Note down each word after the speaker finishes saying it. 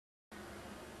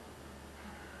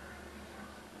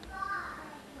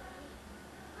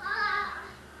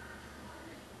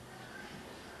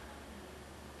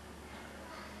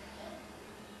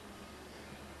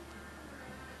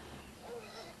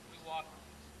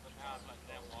Now I'm letting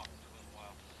them walk for a little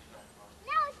while.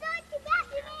 No, it's not too bad.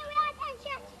 You made it without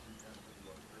attention.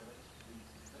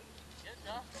 Get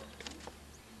Josh.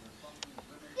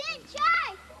 Good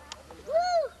try.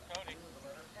 Woo! Cody,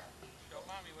 show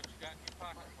mommy what you got in your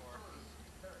pocket for her.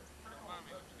 Show mommy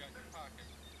what you got in your pocket.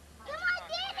 Come Your on, pocket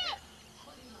did right it! here.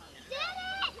 Get it Did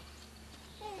out. it!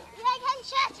 Like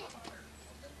attention.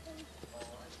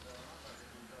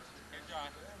 Here,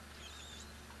 Josh.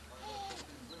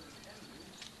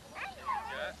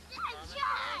 Good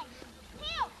try.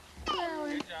 Hello.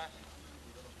 Here, Josh.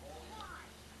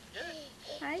 Get it.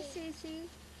 Hi, Sissy.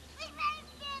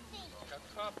 Got the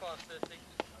pawpaw, Sissy.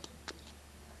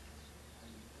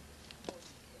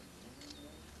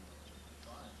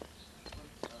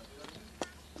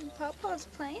 Papa's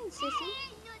playing, Sissy.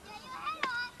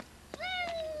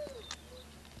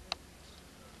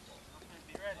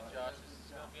 Be ready, Josh. This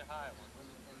is going to be a high one.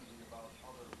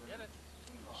 Get it.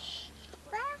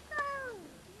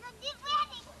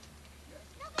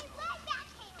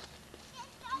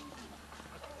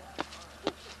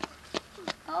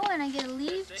 Oh, and I get a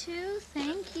leave too.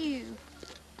 Thank you.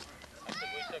 I said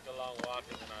we took a long walk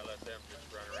and then I let them just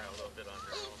run around a little bit on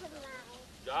their own.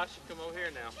 Josh, you come over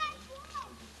here now.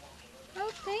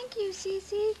 Oh, thank you,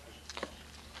 Cece.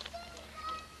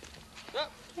 Oh.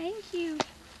 Thank you.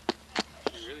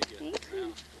 Really good. Thank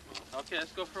you. Okay,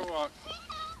 let's go for a walk.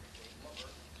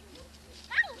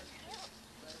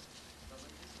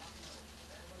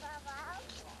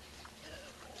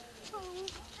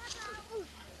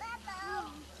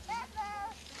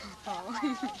 Oh. We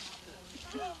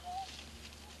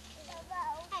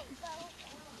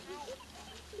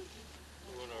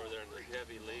went over there and the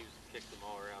heavy leaves kicked them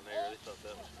all around there. They thought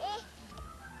that was fun.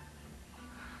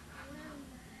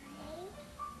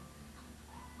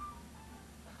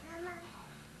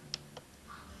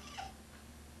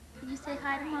 Can you say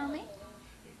hi to Mommy?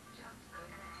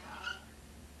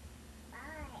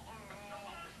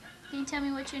 Can you tell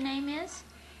me what your name is?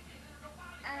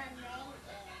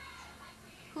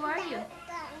 Who are you?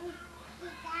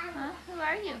 Huh? Who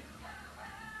are you?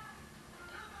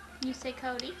 You say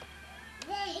Cody?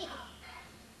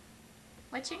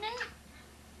 What's your name?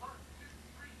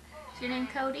 Is your name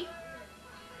Cody?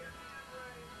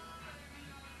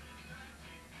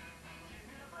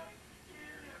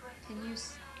 Can you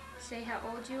say how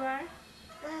old you are?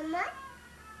 Mama?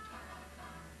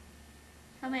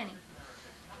 How many?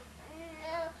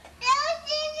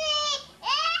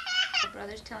 The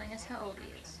brother's telling us how old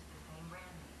he is.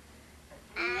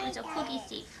 He's a cookie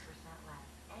thief.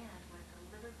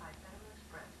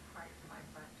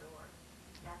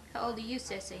 How old are you,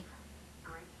 Sissy?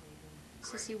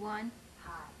 Sissy 1?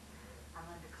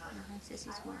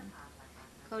 Sissy's 1.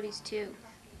 Cody's 2.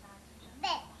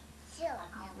 Yeah,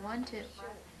 1, 2.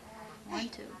 1,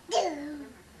 2.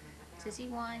 Sissy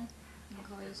 1 and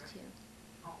Cody's 2.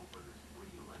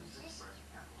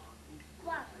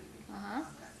 Uh-huh.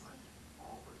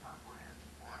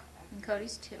 And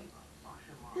Cody's 2.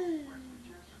 2.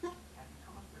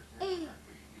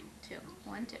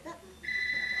 1, 2.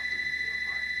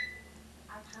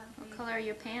 What color are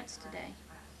your pants today?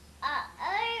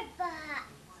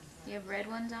 You have red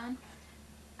ones on?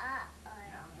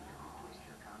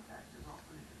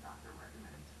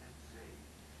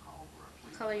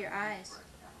 What color are your eyes?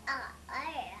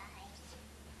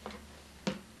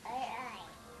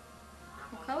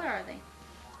 What color are they?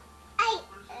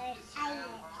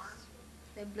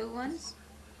 They blue ones?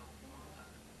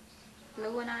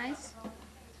 Blue one eyes?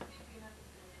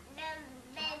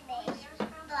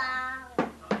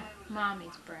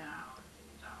 Mommy's brown.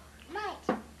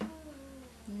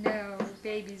 No,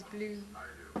 baby's blue.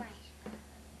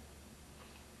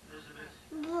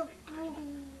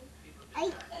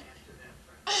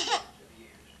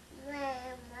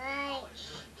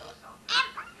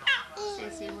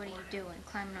 Sissy, what are you doing?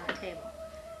 Climbing on the table.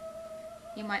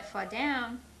 You might fall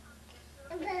down.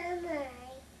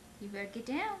 You better get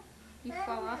down. You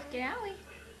fall off, get owie.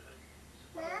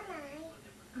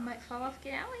 You might fall off,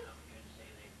 get owie.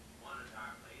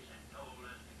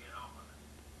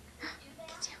 Get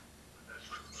down.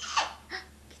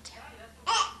 Get down.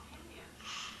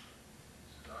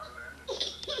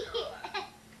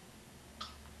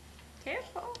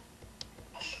 Careful.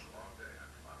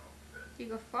 You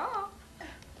go fall.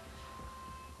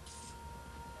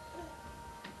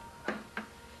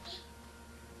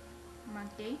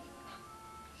 Monkey.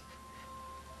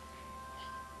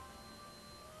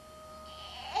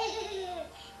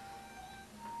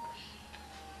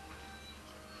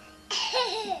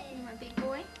 You want a big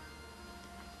boy?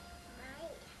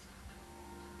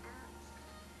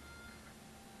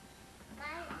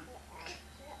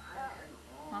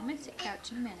 Mom and sit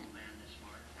couch in a minute.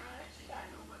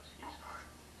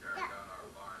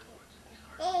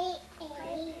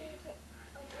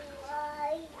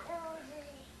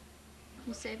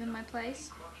 You saving my place?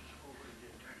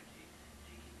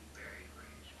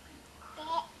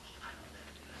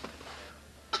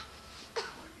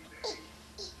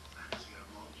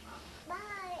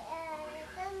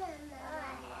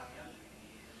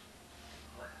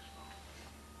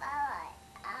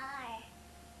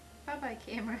 Bye-bye,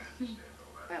 camera.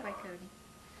 Bye-bye, Cody.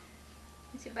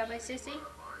 You say bye-bye, Sissy?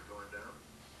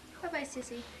 Bye-bye,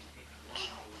 Sissy.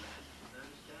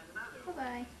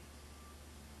 Bye-bye.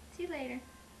 See you later.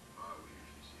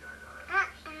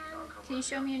 Can you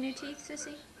show me your new teeth,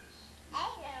 Sissy?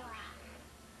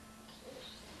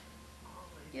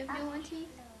 You have new one teeth?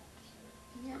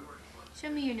 Yeah. Show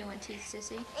me your new one teeth,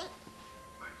 Sissy.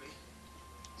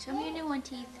 Show me your new one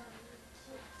teeth.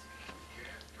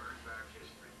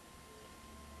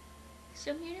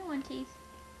 Show me your new one teeth.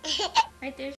 Right there.